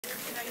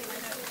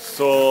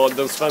Så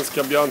den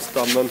svenska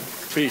björnstammen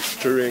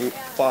featuring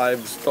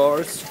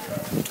 5stars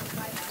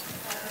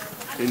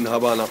in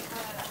Havana.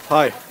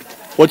 Hi,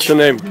 what's your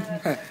name?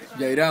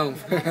 Jaydan.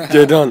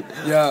 Jaydan.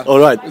 Yeah. All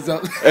right. What's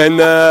up? And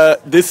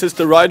this is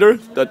the writer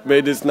that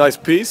made this nice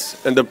piece,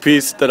 and the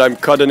piece that I'm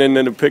cutting in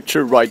the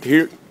picture right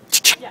here.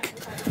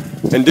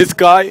 And this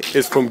guy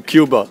is from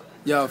Cuba.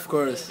 Yeah, of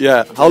course.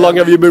 Yeah. How long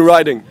have you been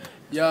writing?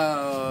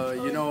 Yeah,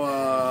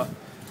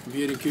 I'm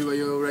here in Cuba.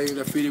 You're writing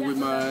graffiti with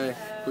my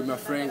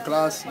friend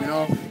class.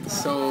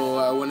 So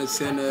I want to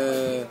send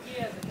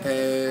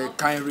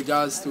kind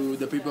regards to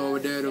the people over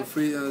there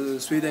in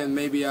Sweden.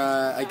 Maybe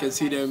I can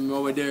see them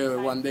over there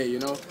one day.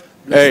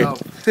 Hey,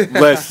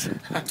 bless.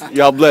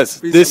 Yeah, bless.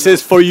 This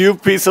is for you,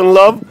 peace and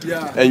love.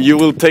 Yeah. And you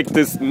will take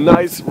this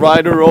nice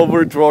rider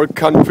over to our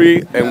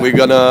country, and we're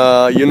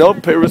gonna,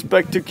 pay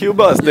respect to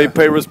Cuba as they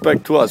pay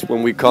respect to us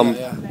when we come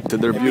to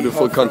their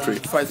beautiful country.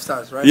 5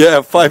 stars, right?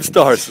 Yeah, 5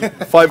 stars.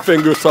 5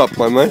 fingers up,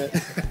 my man.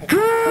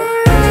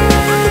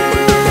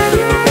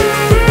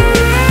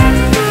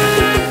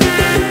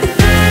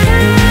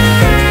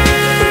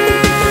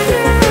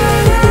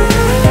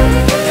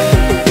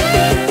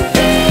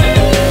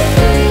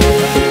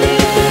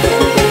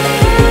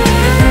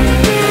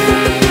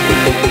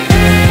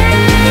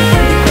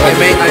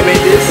 I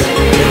made this.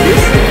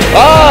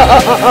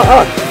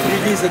 3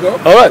 days ago.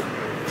 All right.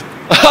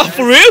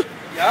 For real?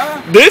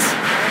 Yeah. This?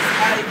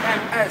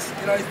 IMS.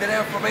 It's the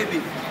name for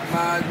baby.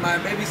 My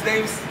baby's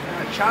name is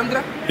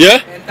Chandra.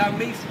 Yeah. And that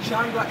means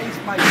Chandra is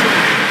my son.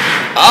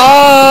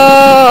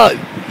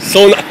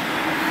 So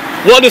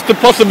what is the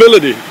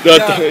possibility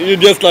that you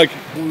just like?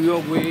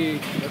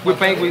 We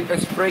paint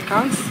with spray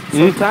cans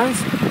sometimes,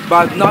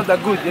 but not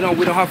that good.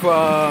 We don't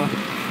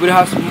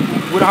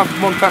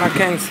have Montana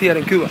cans here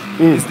in Cuba.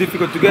 It's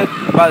difficult to get,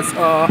 but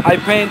I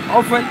paint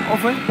often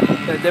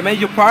the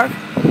major part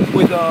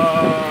with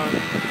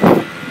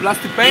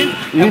plastic paint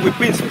and with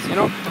pencils,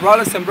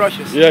 rollers and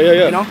brushes.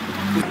 Yeah.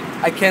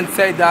 I can't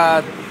say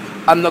that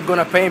I'm not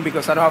gonna paint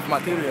because I don't have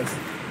materials.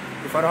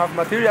 If I don't have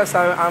materials,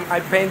 I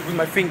paint with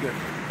my finger.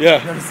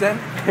 Yeah. You understand?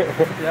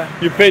 Yeah.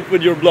 You paint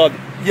with your blood.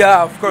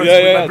 Yeah, of course.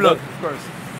 With my blood, of course.